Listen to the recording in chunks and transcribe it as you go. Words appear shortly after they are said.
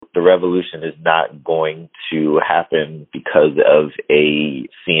the revolution is not going to happen because of a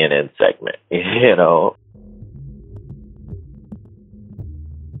CNN segment, you know?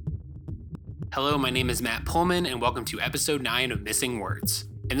 Hello, my name is Matt Pullman, and welcome to episode 9 of Missing Words.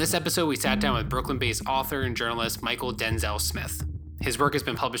 In this episode, we sat down with Brooklyn-based author and journalist Michael Denzel Smith. His work has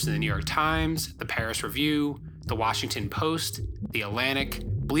been published in the New York Times, the Paris Review, the Washington Post, the Atlantic,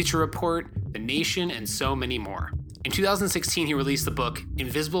 Bleacher Report, The Nation, and so many more. In 2016, he released the book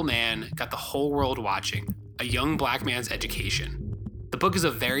Invisible Man Got the Whole World Watching, A Young Black Man's Education. The book is a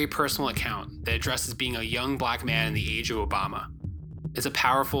very personal account that addresses being a young black man in the age of Obama. It's a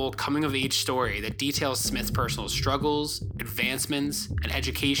powerful coming-of-age story that details Smith's personal struggles, advancements, and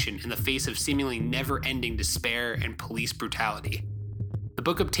education in the face of seemingly never-ending despair and police brutality. The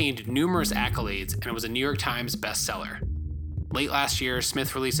book obtained numerous accolades and it was a New York Times bestseller. Late last year,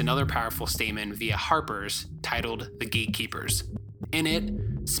 Smith released another powerful statement via Harper's titled The Gatekeepers. In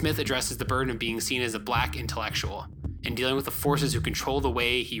it, Smith addresses the burden of being seen as a black intellectual and dealing with the forces who control the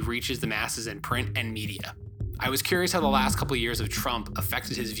way he reaches the masses in print and media. I was curious how the last couple of years of Trump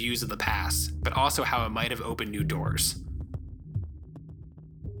affected his views of the past, but also how it might have opened new doors.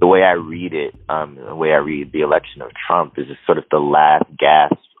 The way I read it, the way I read the election of Trump is just sort of the last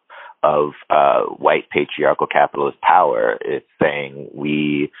gasp of white patriarchal capitalist power. It's saying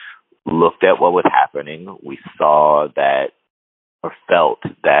we looked at what was happening, we saw that or felt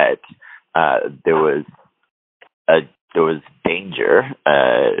that there was danger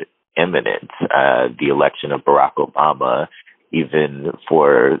imminent. The election of Barack Obama, even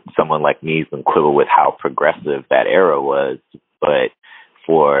for someone like me, who can quibble with how progressive that era was, but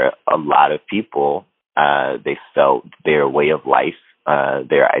for a lot of people, they felt their way of life,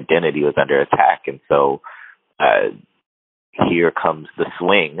 their identity was under attack. And so here comes the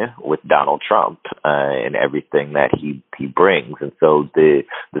swing with Donald Trump and everything that he brings. And so the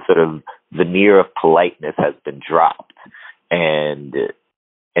sort of veneer of politeness has been dropped. And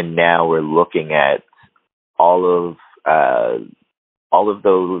now we're looking at all of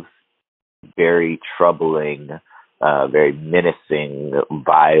those very troubling, very menacing,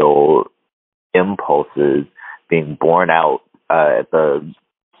 vile impulses being borne out at the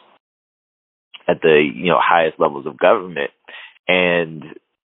highest levels of government. And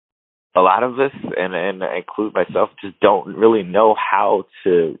a lot of us, and I include myself, just don't really know how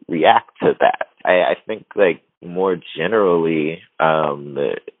to react to that. I think, like, more generally, and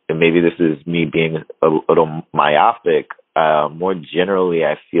maybe this is me being a little myopic, more generally,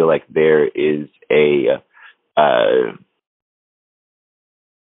 I feel like there is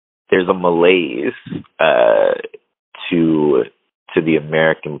there's a malaise to the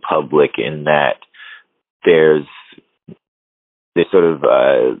American public in that there's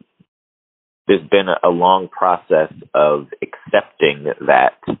been a long process of accepting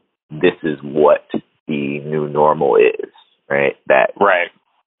that this is what the new normal is, right? That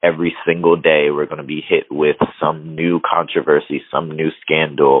every single day we're going to be hit with some new controversy, some new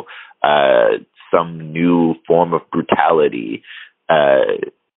scandal, some new form of brutality,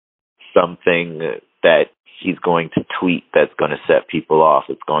 something that he's going to tweet that's going to set people off.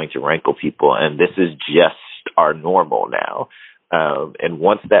 It's going to rankle people. And this is just our normal now. And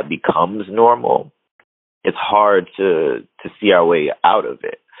once that becomes normal, it's hard to see our way out of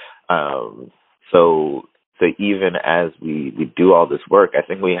it. So even as we do all this work, I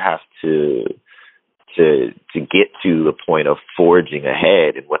think we have to get to the point of forging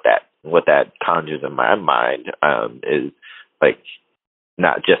ahead. And what that conjures in my mind is, like,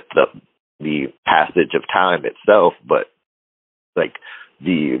 not just the passage of time itself, but like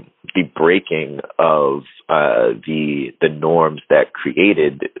the breaking of the norms that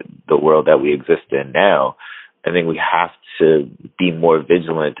created the world that we exist in now. I think we have to be more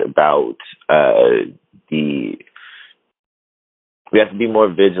vigilant about we have to be more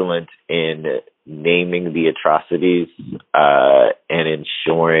vigilant in naming the atrocities and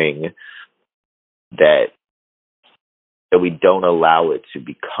ensuring that we don't allow it to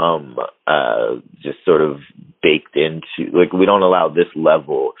become just sort of baked into, like, we don't allow this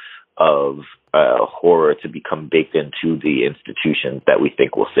level of horror to become baked into the institutions that we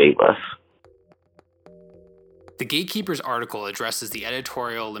think will save us. The Gatekeepers article addresses the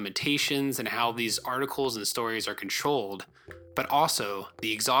editorial limitations and how these articles and stories are controlled, but also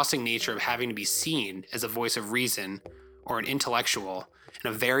the exhausting nature of having to be seen as a voice of reason or an intellectual in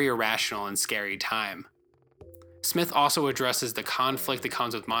a very irrational and scary time. Smith also addresses the conflict that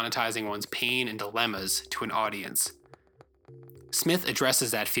comes with monetizing one's pain and dilemmas to an audience. Smith addresses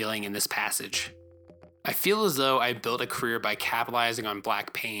that feeling in this passage. I feel as though I built a career by capitalizing on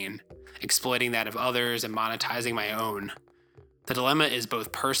Black pain, exploiting that of others and monetizing my own. The dilemma is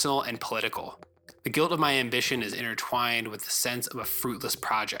both personal and political. The guilt of my ambition is intertwined with the sense of a fruitless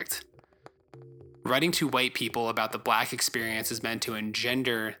project. Writing to white people about the Black experience is meant to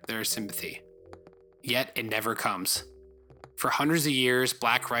engender their sympathy. Yet it never comes. For hundreds of years,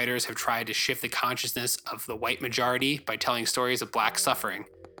 Black writers have tried to shift the consciousness of the white majority by telling stories of Black suffering.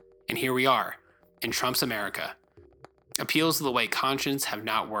 And here we are, in Trump's America. Appeals to the white conscience have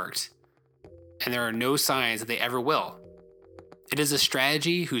not worked, and there are no signs that they ever will. It is a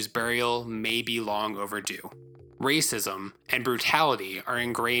strategy whose burial may be long overdue. Racism and brutality are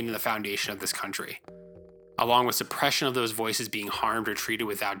ingrained in the foundation of this country, along with suppression of those voices being harmed or treated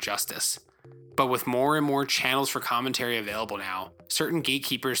without justice. But with more and more channels for commentary available now, certain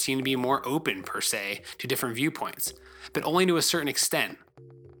gatekeepers seem to be more open, per se, to different viewpoints, but only to a certain extent.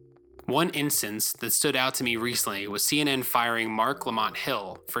 One instance that stood out to me recently was CNN firing Marc Lamont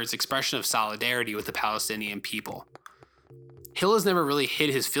Hill for his expression of solidarity with the Palestinian people. Hill has never really hid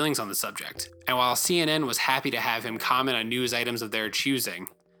his feelings on the subject, and while CNN was happy to have him comment on news items of their choosing,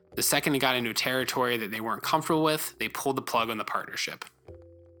 the second it got into a territory that they weren't comfortable with, they pulled the plug on the partnership.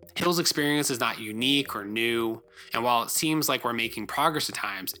 Hill's experience is not unique or new, and while it seems like we're making progress at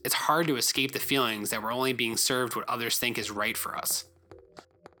times, it's hard to escape the feelings that we're only being served what others think is right for us.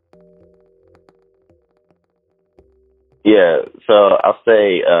 Yeah, so I'll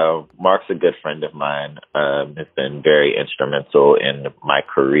say Mark's a good friend of mine. Has been very instrumental in my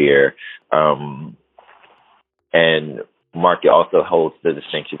career. And Mark also holds the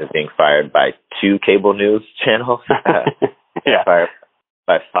distinction of being fired by 2 cable news channels. Yeah. Fired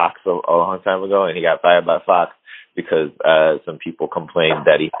by Fox a long time ago, and he got fired by Fox because some people complained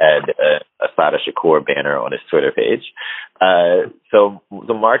that he had a Sada Shakur banner on his Twitter page. So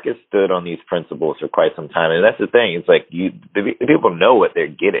the Mark has stood on these principles for quite some time, and that's the thing. It's like the people know what they're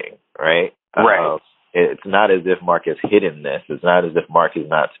getting, right? Right. It's not as if Mark has hidden this. It's not as if Mark has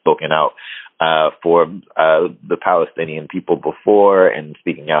not spoken out for the Palestinian people before and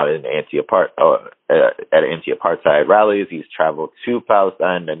speaking out in at anti-apartheid rallies. He's traveled to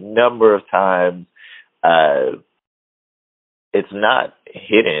Palestine a number of times. It's not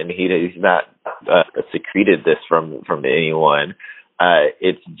hidden. He's not secreted this from anyone.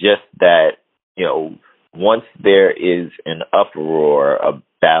 It's just that, once there is an uproar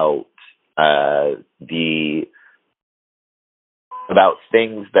about about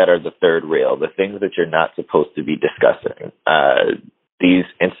things that are the third rail, the things that you're not supposed to be discussing, these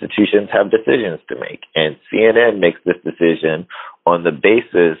institutions have decisions to make, and CNN makes this decision on the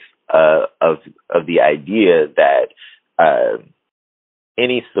basis of the idea that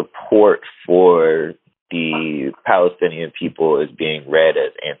any support for the Palestinian people is being read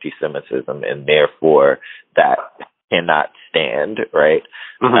as anti-Semitism, and therefore that cannot stand, right?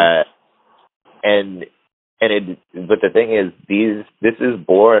 Mm-hmm. But the thing is, this is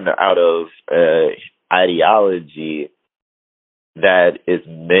born out of ideology that is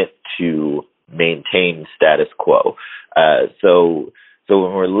meant to maintain status quo. So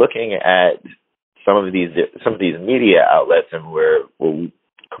when we're looking at some of these media outlets, and we're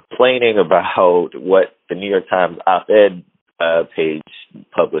complaining about what the New York Times op-ed page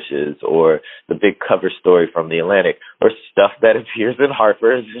publishes, or the big cover story from the Atlantic, or stuff that appears in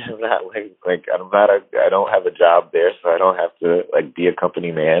Harper's. I'm not I don't have a job there, so I don't have to be a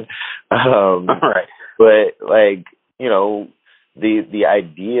company man. Right. But the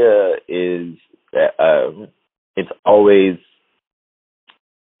idea is that it's always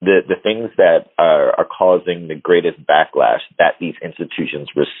the things that are causing the greatest backlash that these institutions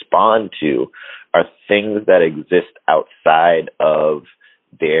respond to are things that exist outside of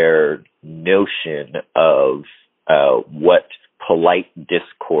their notion of what polite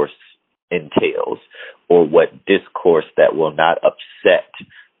discourse entails, or what discourse that will not upset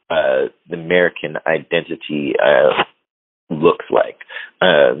the American identity looks like.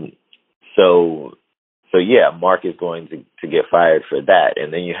 So yeah, Mark is going to get fired for that.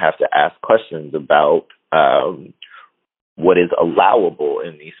 And then you have to ask questions about what is allowable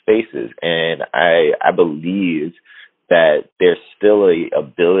in these spaces. And I believe that there's still a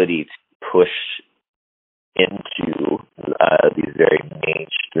ability to push into these very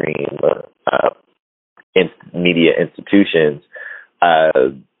mainstream media institutions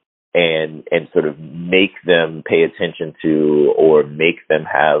and sort of make them pay attention to, or make them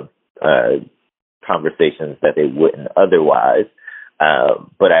have conversations that they wouldn't otherwise.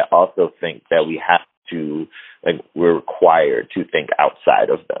 But I also think that we have to, we're required to think outside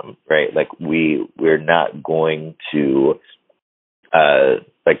of them, right? We're not going to,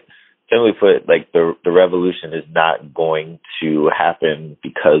 simply put, the revolution is not going to happen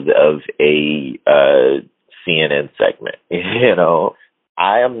because of a CNN segment. You know,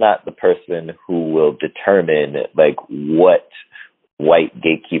 I am not the person who will determine like what white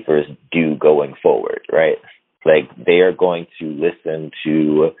gatekeepers do going forward, right? Like they are going to listen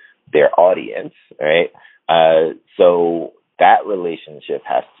to their audience, right? So that relationship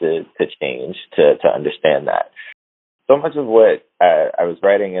has to change to understand that. So much of what I was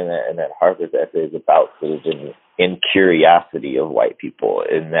writing in that Harvard essay is about sort of in curiosity of white people,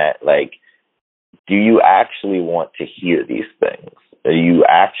 in that, like, do you actually want to hear these things? Are you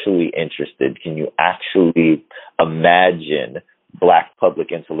actually interested? Can you actually imagine Black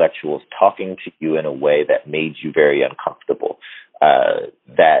public intellectuals talking to you in a way that made you very uncomfortable,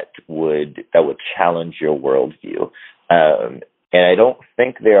 that would challenge your worldview? And I don't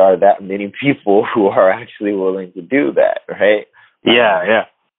think there are that many people who are actually willing to do that, right? Yeah.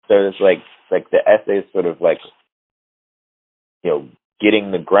 So it's like the essay is sort of like, you know,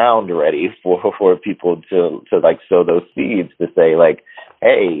 getting the ground ready for people to like sow those seeds to say, like,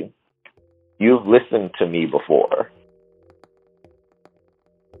 hey, you've listened to me before.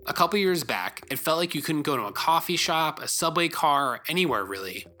 A couple years back, it felt like you couldn't go to a coffee shop, a subway car, or anywhere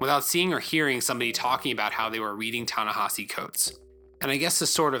really, without seeing or hearing somebody talking about how they were reading Ta-Nehisi Coates. And I guess to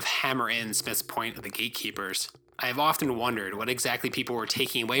sort of hammer in Smith's point of the gatekeepers, I have often wondered what exactly people were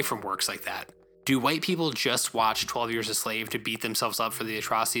taking away from works like that. Do white people just watch 12 Years a Slave to beat themselves up for the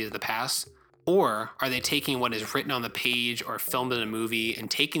atrocities of the past? Or are they taking what is written on the page or filmed in a movie and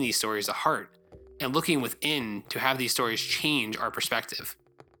taking these stories to heart and looking within to have these stories change our perspective?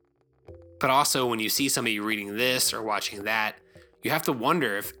 But also, when you see somebody reading this or watching that, you have to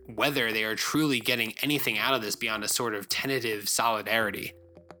wonder whether they are truly getting anything out of this beyond a sort of tentative solidarity.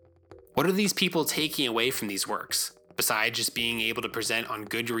 What are these people taking away from these works, besides just being able to present on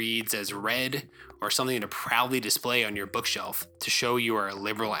Goodreads as read or something to proudly display on your bookshelf to show you are a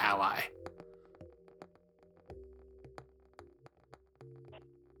liberal ally?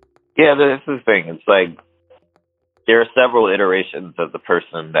 Yeah, this is the thing. It's like there are several iterations of the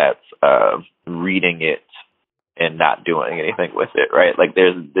person that's reading it and not doing anything with it, right? Like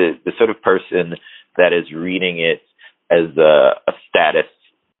there's the sort of person that is reading it as a status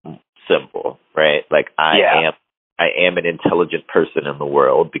symbol, right? Like I am an intelligent person in the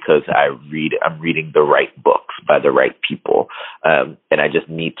world because I'm reading the right books by the right people, and I just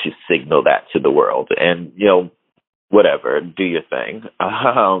need to signal that to the world. And you know, whatever, do your thing.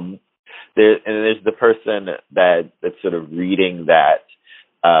 There's the person that's sort of reading that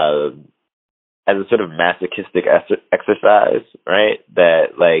as a sort of masochistic exercise, right?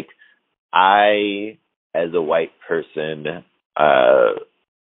 That like I, as a white person,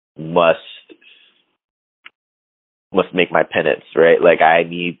 must make my penance, right? Like I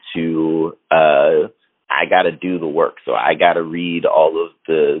need to, I got to do the work. So I got to read all of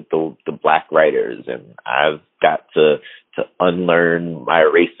the Black writers, and I've got to unlearn my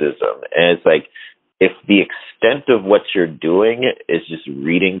racism. And it's like, if the extent of what you're doing is just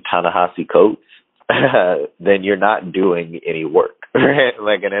reading Ta-Nehisi Coates, then you're not doing any work, right?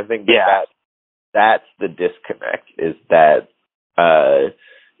 Like, and I think that's the disconnect, is that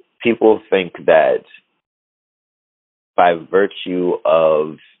people think that by virtue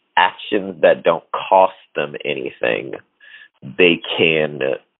of actions that don't cost them anything, they can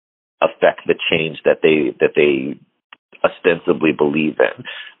affect the change that they ostensibly believe in,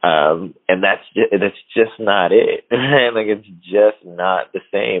 and that's just not it. Like it's just not the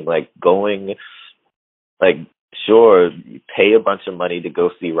same. Like going, like sure, you pay a bunch of money to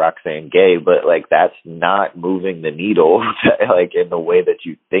go see Roxane Gay, but like that's not moving the needle like in the way that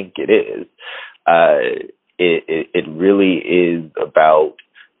you think it is. It really is about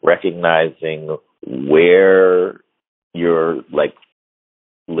recognizing where your like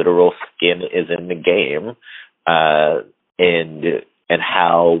literal skin is in the game, and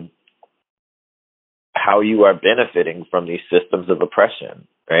how you are benefiting from these systems of oppression,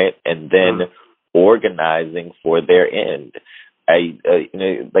 right? And then organizing for their end.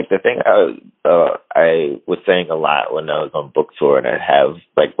 Like the thing I was saying a lot when I was on book tour, and I'd have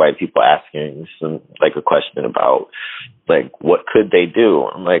like white people asking like a question about like what could they do?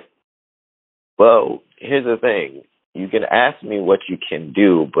 I'm like, well, here's the thing. You can ask me what you can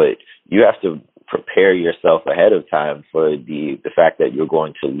do, but you have to prepare yourself ahead of time for the fact that you're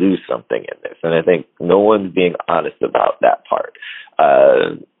going to lose something in this. And I think no one's being honest about that part.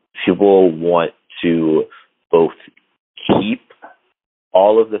 People want to both keep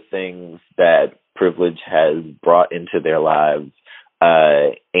all of the things that privilege has brought into their lives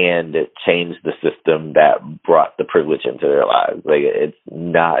and change the system that brought the privilege into their lives. Like it's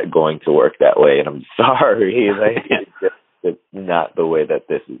not going to work that way, and I'm sorry. Like it's not the way that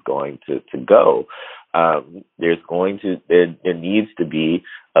this is going to go. there needs to be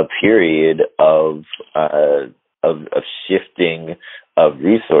a period of shifting of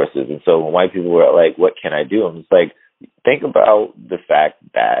resources. And so when white people were like, what can I do? I'm just like, think about the fact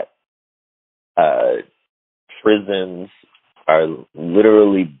that prisons are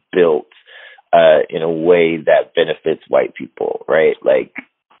literally built in a way that benefits white people, right? Like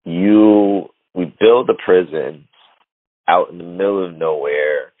we build a prison out in the middle of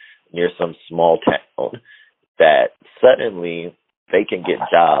nowhere near some small town that suddenly they can get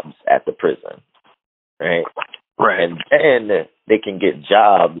jobs at the prison, right? Right. And then they can get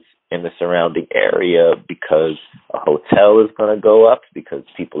jobs in the surrounding area because a hotel is going to go up because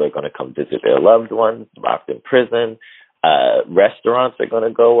people are going to come visit their loved ones locked in prison. Restaurants are going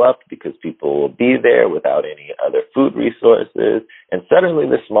to go up because people will be there without any other food resources. And suddenly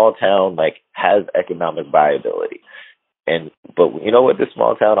the small town has economic viability. But you know what this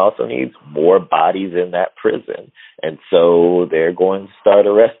small town also needs? More bodies in that prison. And so they're going to start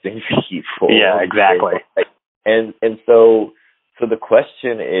arresting people. Yeah, exactly. And so the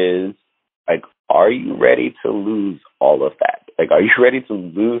question is, are you ready to lose all of that? Are you ready to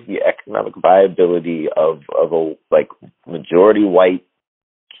lose the economic viability of a majority white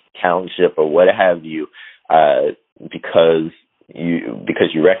township or what have you, because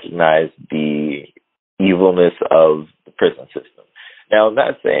you recognize the evilness of the prison system? Now, I'm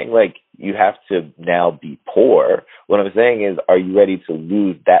not saying you have to now be poor. What I'm saying is, are you ready to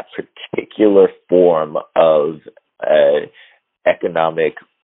lose that particular form of economic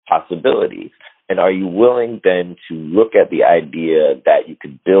possibility? And are you willing then to look at the idea that you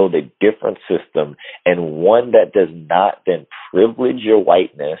could build a different system, and one that does not then privilege your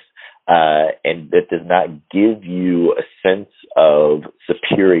whiteness and that does not give you a sense of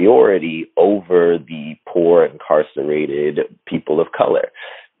superiority over the poor, incarcerated people of color?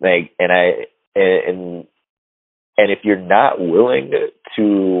 And if you're not willing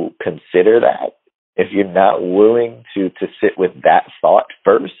to consider that, if you're not willing to sit with that thought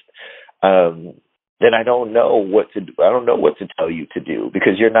first, then I don't know what to do. I don't know what to tell you to do,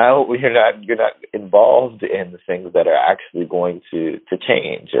 because you're not involved in the things that are actually going to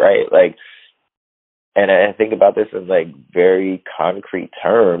change, right? And I think about this in very concrete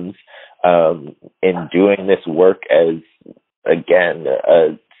terms, in doing this work as, again,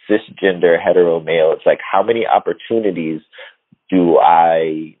 a cisgender hetero male. It's how many opportunities do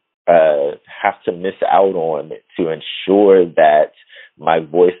I have to miss out on to ensure that my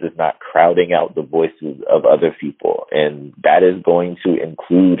voice is not crowding out the voices of other people? And that is going to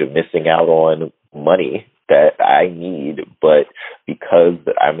include missing out on money that I need, but because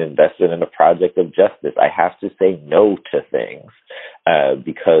I'm invested in a project of justice, I have to say no to things,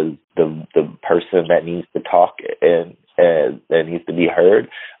 because the person that needs to talk and that needs to be heard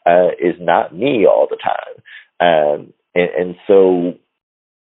is not me all the time. And so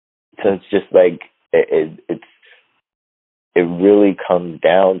it's just it really comes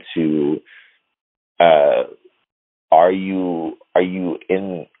down to, are you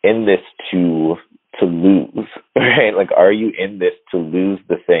in this to lose, right? Are you in this to lose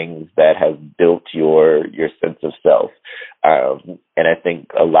the things that have built your sense of self? And I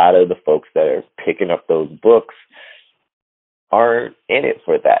think a lot of the folks that are picking up those books aren't in it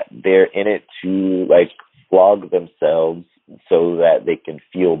for that. They're in it to flog themselves so that they can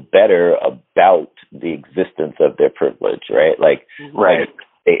feel better about the existence of their privilege, right? Right.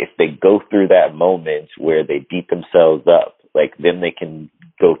 If they go through that moment where they beat themselves up, then they can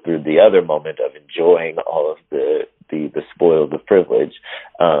go through the other moment of enjoying all of the spoils of privilege,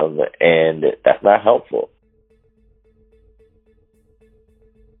 and that's not helpful.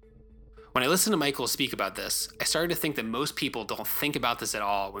 When I listened to Michael speak about this, I started to think that most people don't think about this at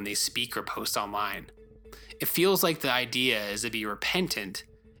all when they speak or post online. It feels like the idea is to be repentant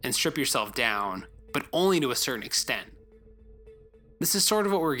and strip yourself down, but only to a certain extent. This is sort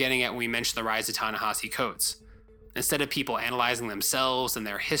of what we're getting at when we mention the rise of Ta-Nehisi Coates. Instead of people analyzing themselves and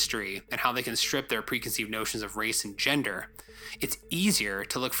their history and how they can strip their preconceived notions of race and gender, it's easier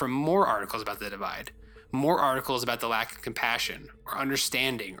to look for more articles about the divide, more articles about the lack of compassion or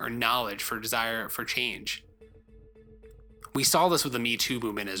understanding or knowledge for desire for change. We saw this with the Me Too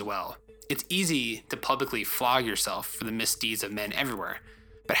movement as well. It's easy to publicly flog yourself for the misdeeds of men everywhere,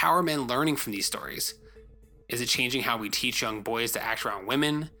 but how are men learning from these stories? Is it changing how we teach young boys to act around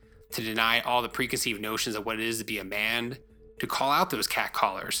women, to deny all the preconceived notions of what it is to be a man, to call out those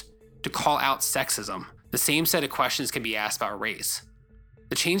catcallers, to call out sexism? The same set of questions can be asked about race.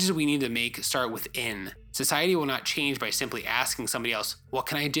 The changes we need to make start within. Society will not change by simply asking somebody else, "What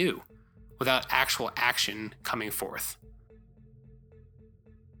can I do?" without actual action coming forth.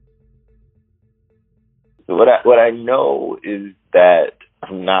 what I know is that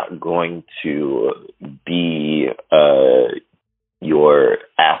I'm not going to be your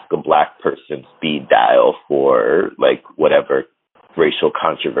ask a black person speed dial for like whatever racial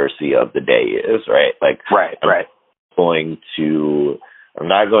controversy of the day is, right? Like, I'm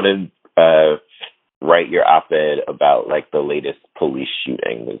not going to write your op-ed about like the latest police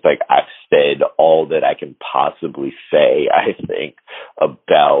shooting. It's like I've said all that I can possibly say, I think,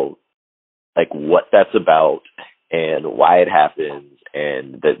 about like what that's about and why it happens,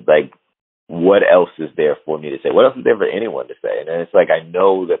 and that like what else is there for me to say? What else is there for anyone to say? And it's like I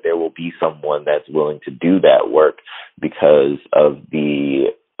know that there will be someone that's willing to do that work because of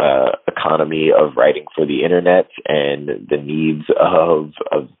the economy of writing for the internet and the needs of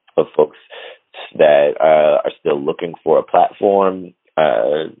folks that are still looking for a platform.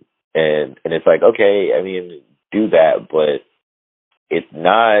 And it's like, okay, I mean, do that, but it's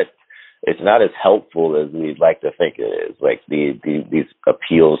not as helpful as we'd like to think it is. Like these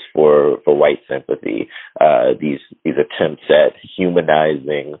appeals for white sympathy, these attempts at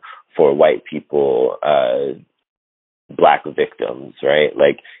humanizing for white people, Black victims, right?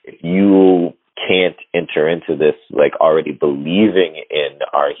 Like if you can't enter into this like already believing in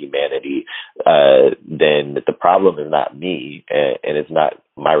our humanity, then the problem is not me, and it's not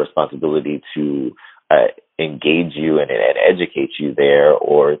my responsibility to engage you and educate you there,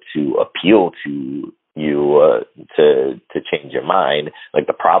 or to appeal to you to change your mind. Like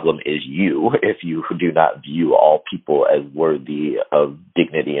the problem is you if you do not view all people as worthy of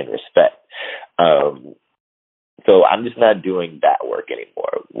dignity and respect. So I'm just not doing that work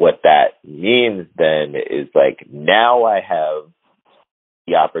anymore. What that means then is like now I have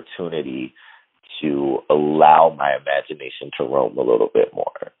the opportunity to allow my imagination to roam a little bit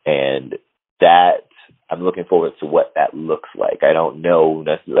more. And that I'm looking forward to what that looks like. I don't know.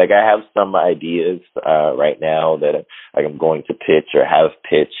 Like I have some ideas right now that I'm going to pitch or have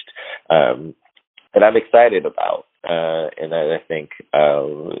pitched that I'm excited about. And I think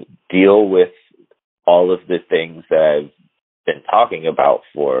deal with all of the things that I've been talking about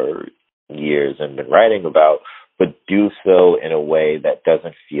for years and been writing about, but do so in a way that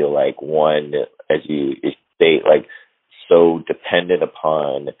doesn't feel like one, as you state, like so dependent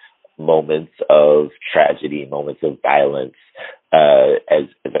upon moments of tragedy, moments of violence as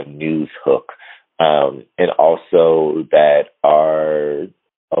a news hook, and also that are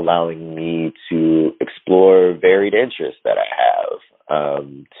allowing me to explore varied interests that I have,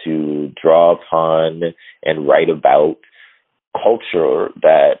 to draw upon and write about culture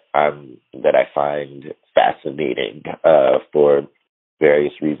that I find fascinating for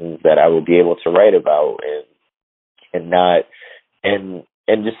various reasons that I will be able to write about,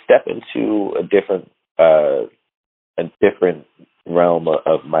 and just step into a different realm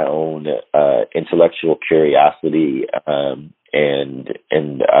of my own intellectual curiosity and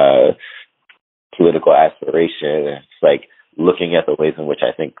political aspiration. It's like looking at the ways in which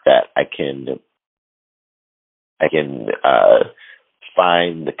I think that I can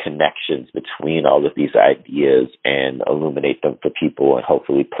find the connections between all of these ideas and illuminate them for people, and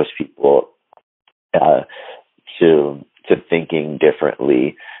hopefully push people to thinking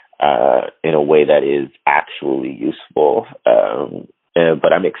differently in a way that is actually useful.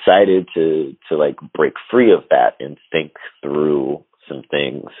 But I'm excited to like break free of that and think through some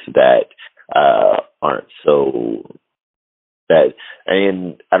things that aren't so. That, I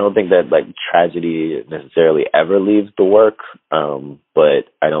mean, I don't think that like tragedy necessarily ever leaves the work, but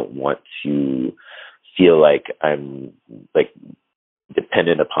I don't want to feel like I'm like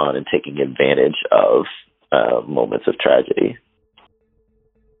dependent upon and taking advantage of moments of tragedy.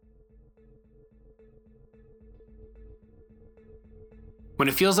 When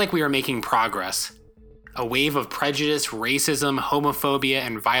it feels like we are making progress, a wave of prejudice, racism, homophobia,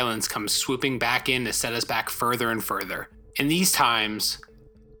 and violence comes swooping back in to set us back further and further. In these times,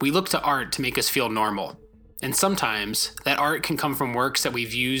 we look to art to make us feel normal. And sometimes, that art can come from works that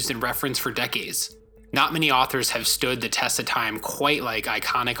we've used and referenced for decades. Not many authors have stood the test of time quite like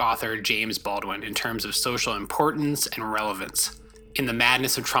iconic author James Baldwin in terms of social importance and relevance. In the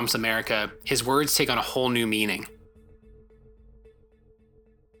madness of Trump's America, his words take on a whole new meaning.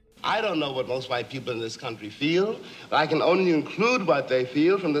 I don't know what most white people in this country feel, but I can only include what they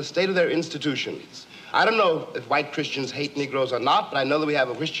feel from the state of their institutions. I don't know if white Christians hate Negroes or not, but I know that we have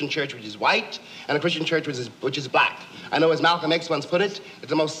a Christian church which is white and a Christian church which is black. I know, as Malcolm X once put it, that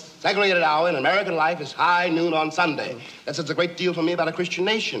the most segregated hour in American life is high noon on Sunday. That says a great deal for me about a Christian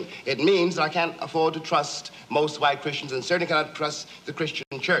nation. It means that I can't afford to trust most white Christians and certainly cannot trust the Christian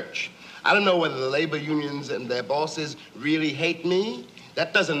church. I don't know whether the labor unions and their bosses really hate me.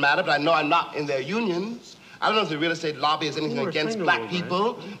 That doesn't matter, but I know I'm not in their unions. I don't know if the real estate lobby is anything against black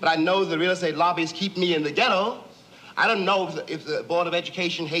people, but I know the real estate lobbies keep me in the ghetto. I don't know if the Board of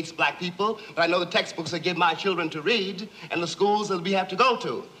Education hates black people, but I know the textbooks they give my children to read and the schools that we have to go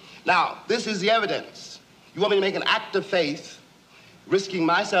to. Now, this is the evidence. You want me to make an act of faith, risking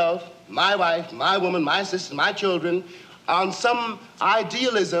myself, my wife, my woman, my sister, my children, on some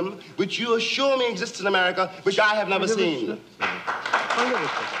idealism which you assure me exists in America, which I have never seen.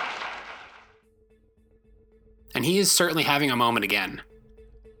 And he is certainly having a moment again.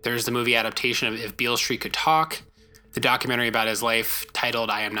 There's the movie adaptation of If Beale Street Could Talk, the documentary about his life titled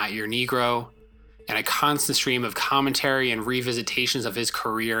I Am Not Your Negro, and a constant stream of commentary and revisitations of his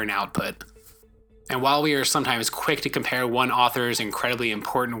career and output. And while we are sometimes quick to compare one author's incredibly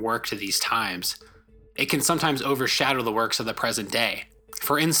important work to these times, it can sometimes overshadow the works of the present day.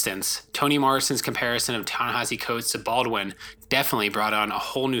 For instance, Toni Morrison's comparison of Ta-Nehisi Coates to Baldwin definitely brought on a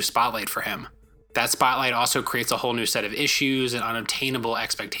whole new spotlight for him. That spotlight also creates a whole new set of issues and unobtainable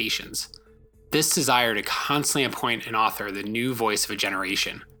expectations. This desire to constantly appoint an author the new voice of a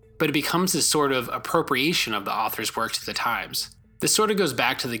generation, but it becomes this sort of appropriation of the author's work to the times. This sort of goes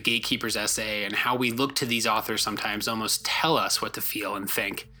back to the Gatekeeper's essay and how we look to these authors sometimes almost tell us what to feel and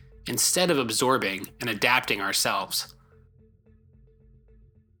think, instead of absorbing and adapting ourselves.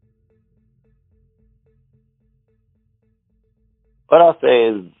 What I'll say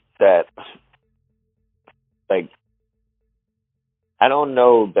is that, I don't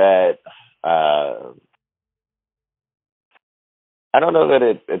know that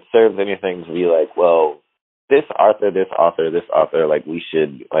it serves anything to be like, well, this author, we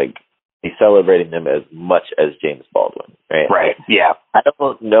should be celebrating them as much as James Baldwin, right? Right. Yeah. I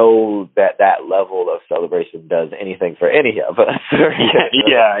don't know that level of celebration does anything for any of us.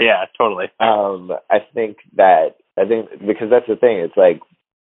 Yeah, totally. I think because that's the thing. It's like,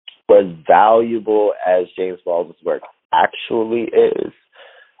 as valuable as James Baldwin's work actually is,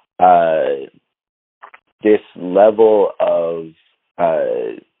 this level of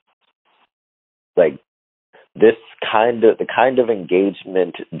the kind of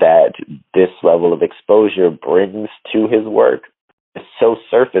engagement that this level of exposure brings to his work is so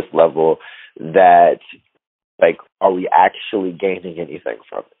surface level that, are we actually gaining anything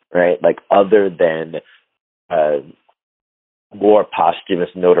from it, right? Other than more posthumous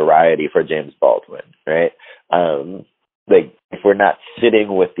notoriety for James Baldwin, right? If we're not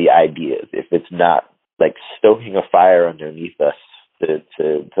sitting with the ideas, if it's not stoking a fire underneath us to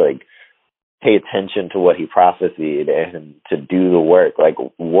pay attention to what he prophesied and to do the work,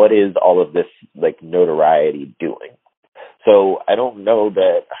 what is all of this notoriety doing? So I don't know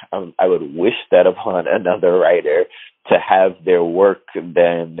that I would wish that upon another writer to have their work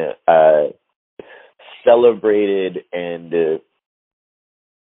then celebrated and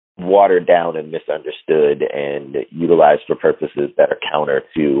watered down and misunderstood and utilized for purposes that are counter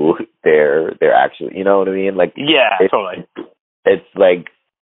to their actual, you know what I mean? Totally. It's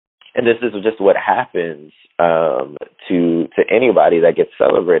and this is just what happens to anybody that gets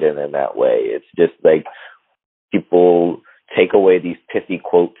celebrated in that way. It's just people take away these pithy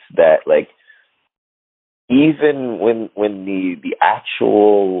quotes that even when the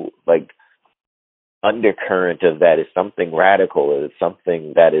actual undercurrent of that is something radical, it's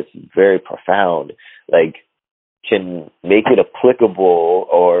something that is very profound, can make it applicable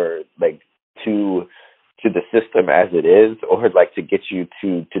or to the system as it is, or to get you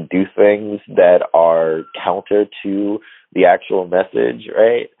to do things that are counter to the actual message,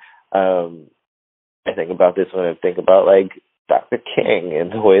 right? I think about this when I think about Dr. King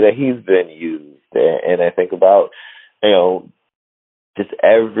and the way that he's been used, and I think about just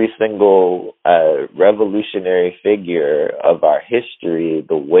every single revolutionary figure of our history,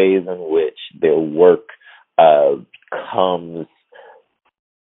 the ways in which their work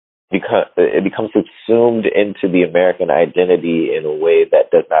becomes subsumed into the American identity in a way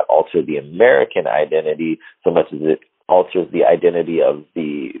that does not alter the American identity so much as it alters the identity of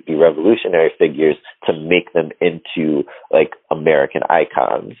the revolutionary figures to make them into American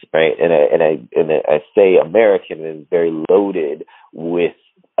icons, right? And I say American is very loaded with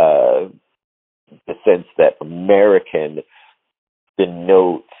the sense that American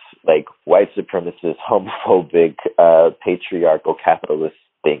denotes white supremacist, homophobic, patriarchal, capitalist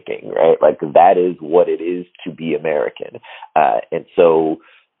thinking, right? That is what it is to be American. And so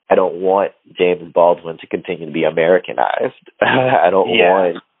I don't want James Baldwin to continue to be Americanized. I don't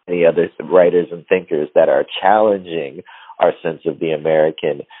want any other writers and thinkers that are challenging our sense of the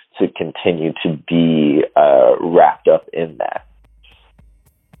American to continue to be wrapped up in that.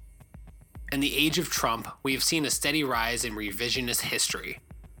 In the age of Trump, we have seen a steady rise in revisionist history.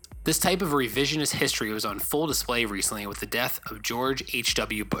 This type of revisionist history was on full display recently with the death of George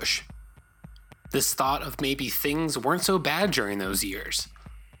H.W. Bush. This thought of maybe things weren't so bad during those years.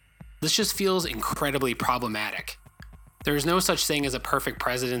 This just feels incredibly problematic. There is no such thing as a perfect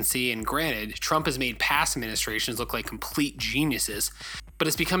presidency, and granted, Trump has made past administrations look like complete geniuses, but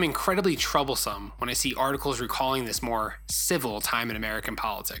it's become incredibly troublesome when I see articles recalling this more civil time in American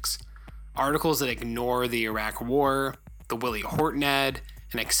politics. Articles that ignore the Iraq War, the Willie Horton ad,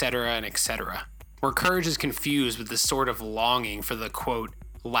 and etc., where courage is confused with this sort of longing for the, quote,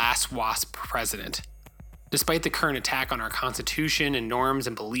 last WASP president. Despite the current attack on our Constitution and norms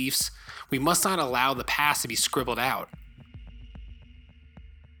and beliefs, we must not allow the past to be scribbled out.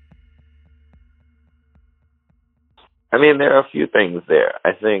 I mean, there are a few things there.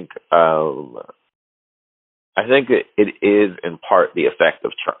 I think it is in part the effect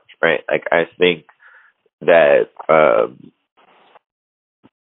of Trump, right? Like, I think that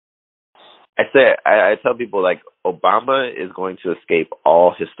I tell people, like, Obama is going to escape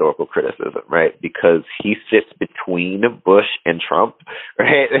all historical criticism, right? Because he sits between Bush and Trump,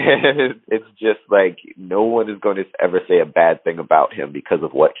 right? It's just like no one is going to ever say a bad thing about him because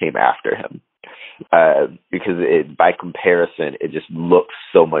of what came after him. Because by comparison, it just looks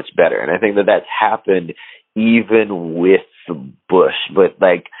so much better. And I think that that's happened even with Bush, but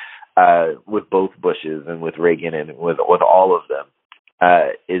like with both Bushes and with Reagan and with all of them,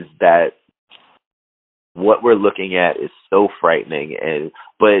 is that what we're looking at is so frightening.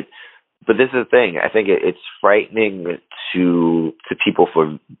 But this is the thing. I think it's frightening to people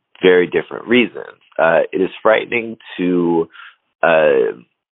for very different reasons. It is frightening to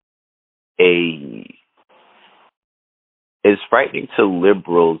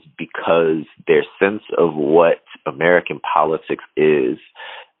liberals because their sense of what American politics is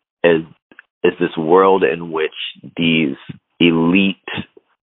this world in which these elite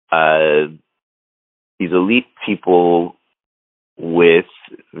people with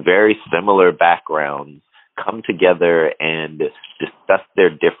very similar backgrounds come together and discuss their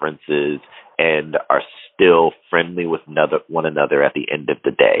differences and are still friendly with one another at the end of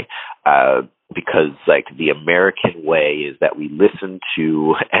the day. Because, like, the American way is that we listen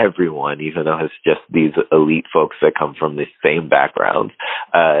to everyone, even though it's just these elite folks that come from the same backgrounds.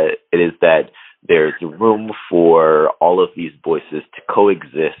 It is that there's room for all of these voices to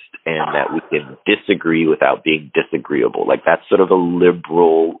coexist and that we can disagree without being disagreeable. Like, that's sort of a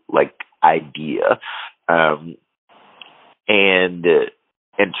liberal, like, idea. And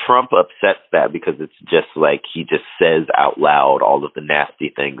Trump upsets that because it's just like he just says out loud all of the nasty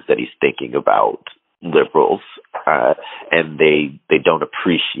things that he's thinking about liberals, and they don't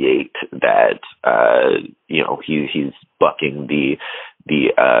appreciate that. He's bucking the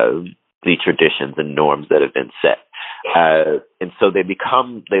traditions and norms that have been set, and so they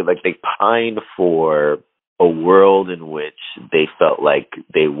pine for a world in which they felt like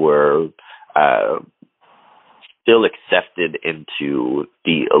they were still accepted into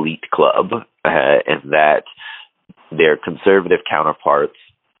the elite club, and that their conservative counterparts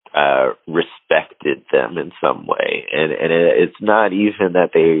respected them in some way. And it's not even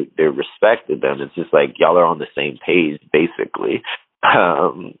that they respected them. It's just like, y'all are on the same page, basically.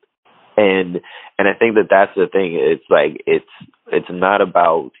 And I think that that's the thing. It's like, it's not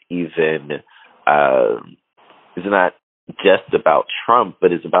about even, it's not just about Trump,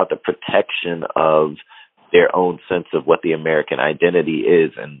 but it's about the protection of their own sense of what the American identity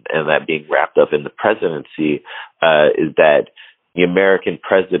is, and that being wrapped up in the presidency, is that the American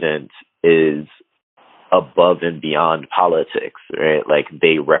president is above and beyond politics, right? Like,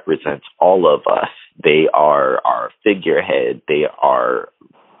 they represent all of us. They are our figurehead. They are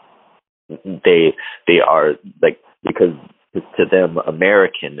like, because to them,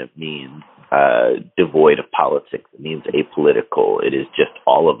 American means devoid of politics. It means apolitical. It is just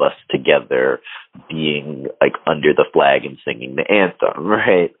all of us together being like under the flag and singing the anthem,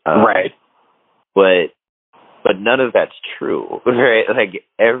 right? Right. But none of that's true, right? Like,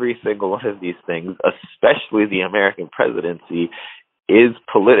 every single one of these things, especially the American presidency, is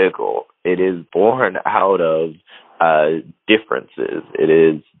political. It is born out of differences.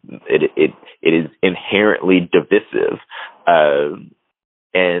 It is inherently divisive.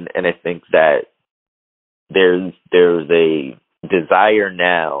 And I think that there's a desire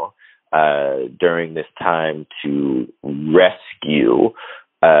now during this time to rescue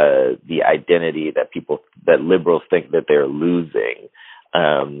the identity that liberals think that they're losing,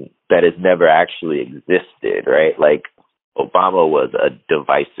 that has never actually existed, right? Like, Obama was a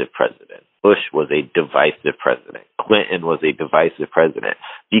divisive president. Bush was a divisive president. Clinton was a divisive president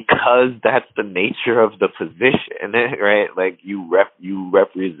because that's the nature of the position, right? Like you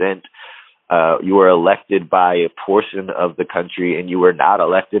represent, you were elected by a portion of the country, and you were not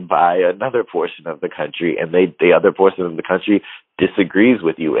elected by another portion of the country, and the other portion of the country disagrees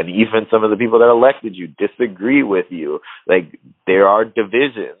with you, and even some of the people that elected you disagree with you. Like there are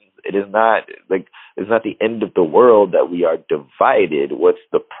divisions. It is not like it's not the end of the world that we are divided. What's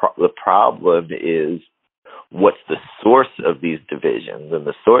the problem is what's the source of these divisions, and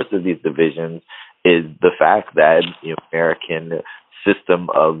the source of these divisions is the fact that the American system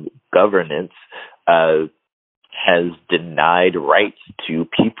of governance has denied rights to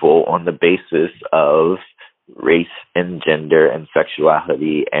people on the basis of race and gender and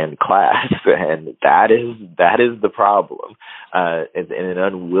sexuality and class, and that is the problem, and an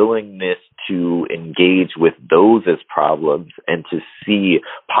unwillingness to engage with those as problems and to see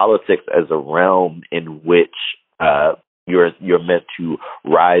politics as a realm in which you're meant to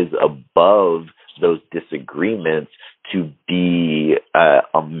rise above those disagreements, to be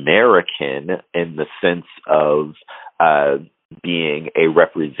American in the sense of being a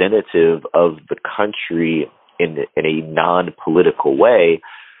representative of the country in a non-political way,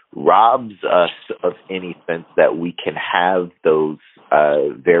 robs us of any sense that we can have those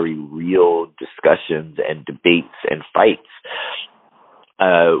very real discussions and debates and fights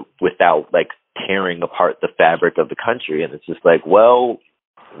without like tearing apart the fabric of the country. And it's just like, well,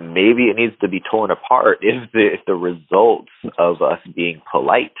 maybe it needs to be torn apart if the results of us being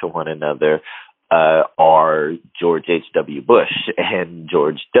polite to one another are George H.W. Bush and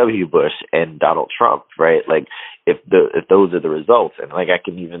George W. Bush and Donald Trump, right? Like if those are the results, and like I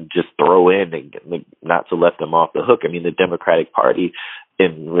can even just throw in, and like, not to let them off the hook, I mean the Democratic Party,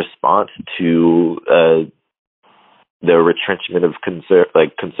 in response to the retrenchment of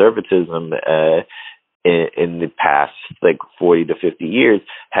conservatism in the past like 40 to 50 years,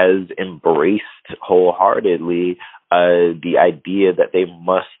 has embraced wholeheartedly the idea that they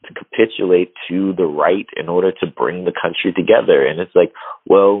must capitulate to the right in order to bring the country together. And it's like,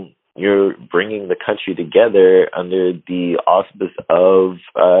 well, you're bringing the country together under the auspice of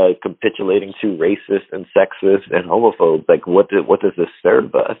capitulating to racists and sexists and homophobes. Like, what does this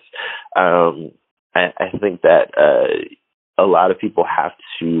serve us? I think that a lot of people have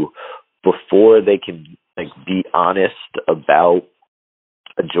to, before they can like be honest about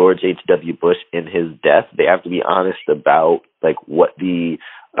George H.W. Bush in his death, they have to be honest about like what the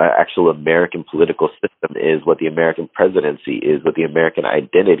actual American political system is, what the American presidency is, what the American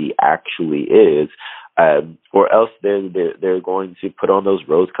identity actually is, or else they're going to put on those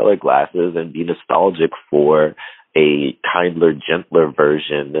rose-colored glasses and be nostalgic for a kindler, gentler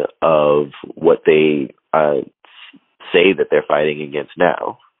version of what they say that they're fighting against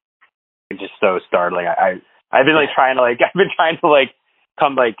now. It's just so startling. I've been trying to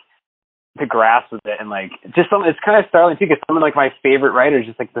come to grasp with it, and like just something. It's kind of startling too, because some of like my favorite writers,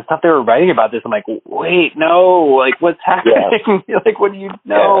 just like the stuff they were writing about this, I'm like, wait, no, like what's happening? Yeah. Like, what do you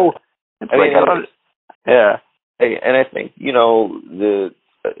know? Yeah. It's I don't. Yeah, and I think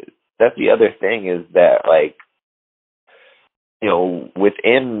that's the other thing is that like,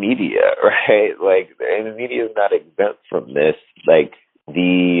 within media, right? Like, and the media is not exempt from this. Like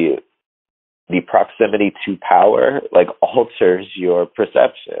the proximity to power like alters your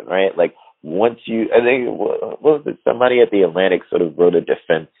perception, right? Like once I think what was it? Somebody at the Atlantic sort of wrote a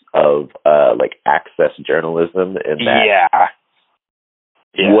defense of like access journalism, and that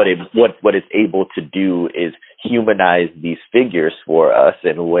what it's able to do is humanize these figures for us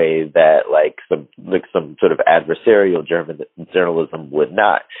in a way that like some sort of adversarial journalism would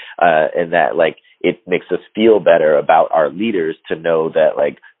not, and that like it makes us feel better about our leaders to know that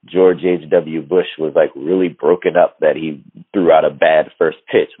like George H.W. Bush was like really broken up that he threw out a bad first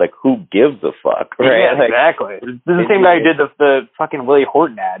pitch. Like, who gives a fuck, right? Yeah, like, exactly. This is the same guy who did the fucking Willie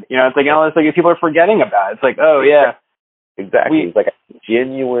Horton ad. It's like, it's like people are forgetting about it. It's like, oh yeah. Exactly. It's like, I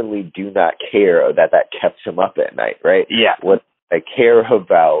genuinely do not care that kept him up at night, right? Yeah. What I care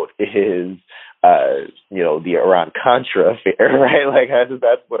about is, the Iran-Contra affair, right? Like,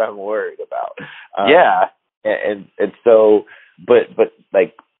 that's what I'm worried about. And so, but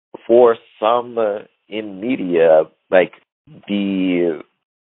like, for some in media, like, the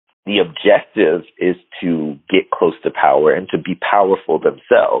objective is to get close to power and to be powerful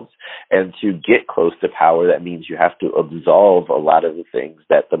themselves. And to get close to power, that means you have to absolve a lot of the things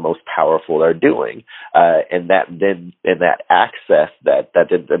that the most powerful are doing. And that access that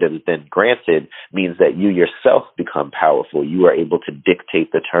has been granted means that you yourself become powerful. You are able to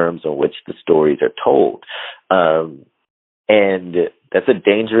dictate the terms on which the stories are told. And that's a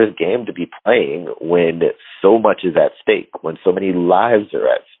dangerous game to be playing when so much is at stake, when so many lives are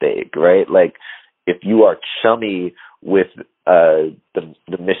at stake, right? Like, if you are chummy with the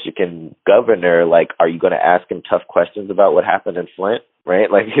Michigan governor, like, are you going to ask him tough questions about what happened in Flint, right?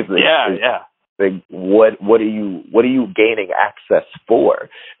 Like, like, what are you gaining access for?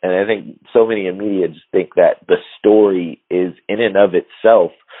 And I think so many in media just think that the story is in and of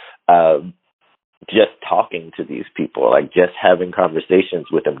itself just talking to these people, like just having conversations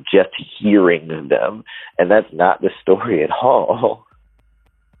with them, just hearing them. And that's not the story at all.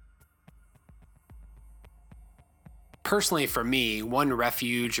 Personally, for me, one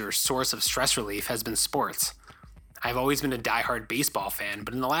refuge or source of stress relief has been sports. I've always been a diehard baseball fan,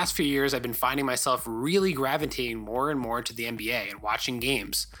 but in the last few years, I've been finding myself really gravitating more and more to the NBA and watching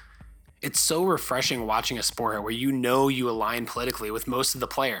games. It's so refreshing watching a sport where you know you align politically with most of the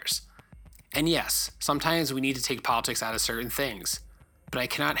players. And yes, sometimes we need to take politics out of certain things, but I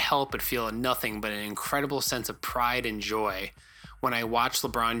cannot help but feel nothing but an incredible sense of pride and joy when I watch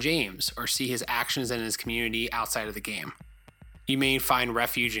LeBron James or see his actions in his community outside of the game. You may find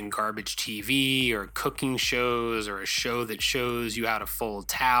refuge in garbage TV or cooking shows or a show that shows you how to fold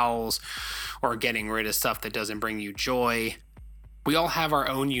towels or getting rid of stuff that doesn't bring you joy. We all have our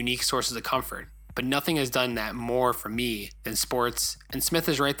own unique sources of comfort, but nothing has done that more for me than sports, and Smith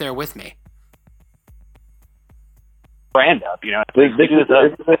is right there with me. Brand up, you know. This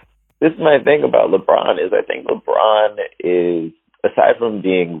is my thing about LeBron is I think LeBron is, aside from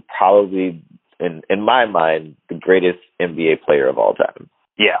being probably, in my mind, the greatest NBA player of all time.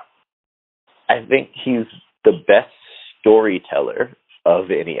 Yeah. I think he's the best storyteller of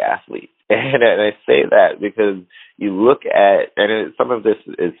any athlete. And I say that because you look at, and some of this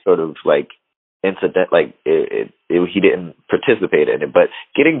is sort of like incident, like he didn't participate in it, but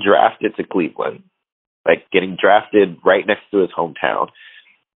getting drafted to Cleveland, like getting drafted right next to his hometown,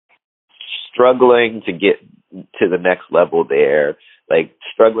 struggling to get to the next level there, like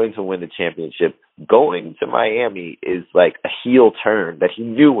struggling to win the championship, going to Miami is like a heel turn that he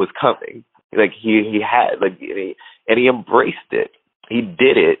knew was coming. Like he had, like, and he embraced it. He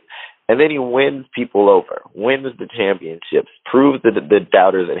did it. And then he wins people over, wins the championships, proves the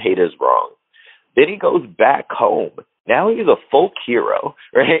doubters and haters wrong. Then he goes back home. Now he's a folk hero,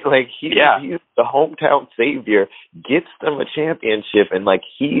 right? Like he's the hometown savior, gets them a championship, and like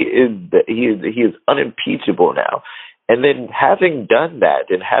he is unimpeachable now. And then having done that,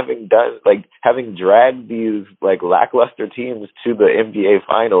 and having dragged these like lackluster teams to the NBA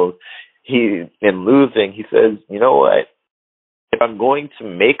finals, and losing, he says, you know what? If I'm going to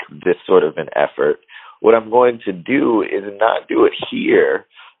make this sort of an effort, what I'm going to do is not do it here.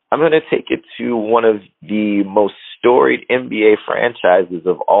 I'm going to take it to one of the most storied NBA franchises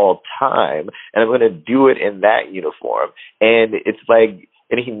of all time, and I'm going to do it in that uniform. And it's like,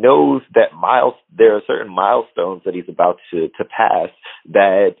 and he knows that there are certain milestones that he's about to pass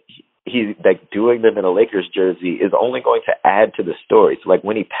that he's like doing them in a Lakers jersey is only going to add to the story. So like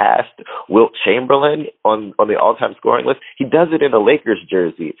when he passed Wilt Chamberlain on the all-time scoring list, he does it in a Lakers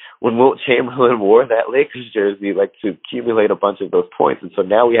jersey when Wilt Chamberlain wore that Lakers jersey, like to accumulate a bunch of those points. And so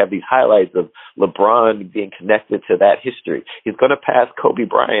now we have these highlights of LeBron being connected to that history. He's going to pass Kobe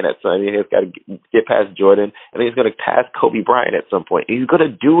Bryant at some. I mean, he's got to get past Jordan, and then he's going to pass Kobe Bryant at some point. He's going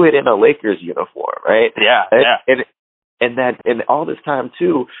to do it in a Lakers uniform, right? Yeah. And all this time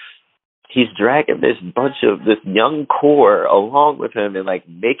too, he's dragging this young core along with him and like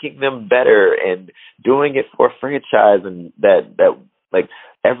making them better and doing it for a franchise and that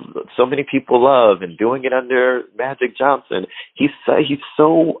so many people love, and doing it under Magic Johnson. He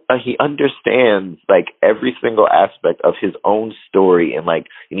understands like every single aspect of his own story, and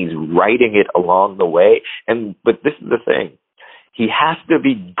he's writing it along the way. But this is the thing. He has to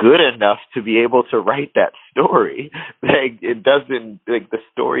be good enough to be able to write that story. The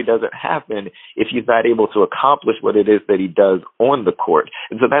story doesn't happen if he's not able to accomplish what it is that he does on the court.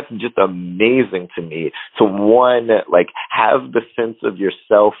 And so that's just amazing to me, to have the sense of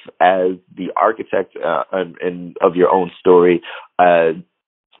yourself as the architect and of your own story,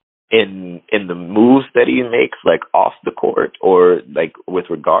 in the moves that he makes, like off the court or like with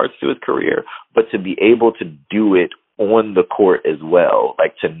regards to his career, but to be able to do it on the court as well,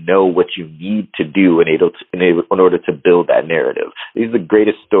 like to know what you need to do in order to build that narrative. He's the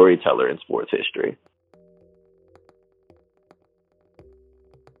greatest storyteller in sports history.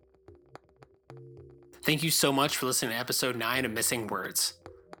 Thank you so much for listening to episode 9 of Missing Words.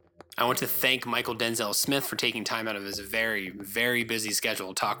 I want to thank Michael Denzel Smith for taking time out of his very, very busy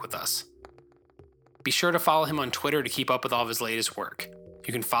schedule to talk with us. Be sure to follow him on Twitter to keep up with all of his latest work. You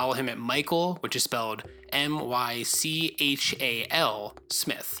You can follow him at Michael, which is spelled Mychal,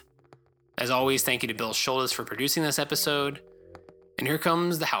 Smith. As always, thank you to Bill Schultes for producing this episode. And here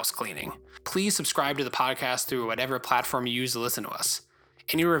comes the house cleaning. Please subscribe to the podcast through whatever platform you use to listen to us.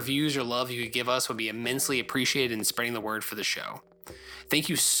 Any reviews or love you could give us would be immensely appreciated in spreading the word for the show. Thank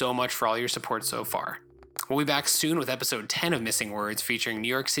you so much for all your support so far. We'll be back soon with episode 10 of Missing Words featuring New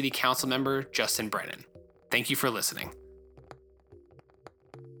York City Council member Justin Brennan. Thank you for listening.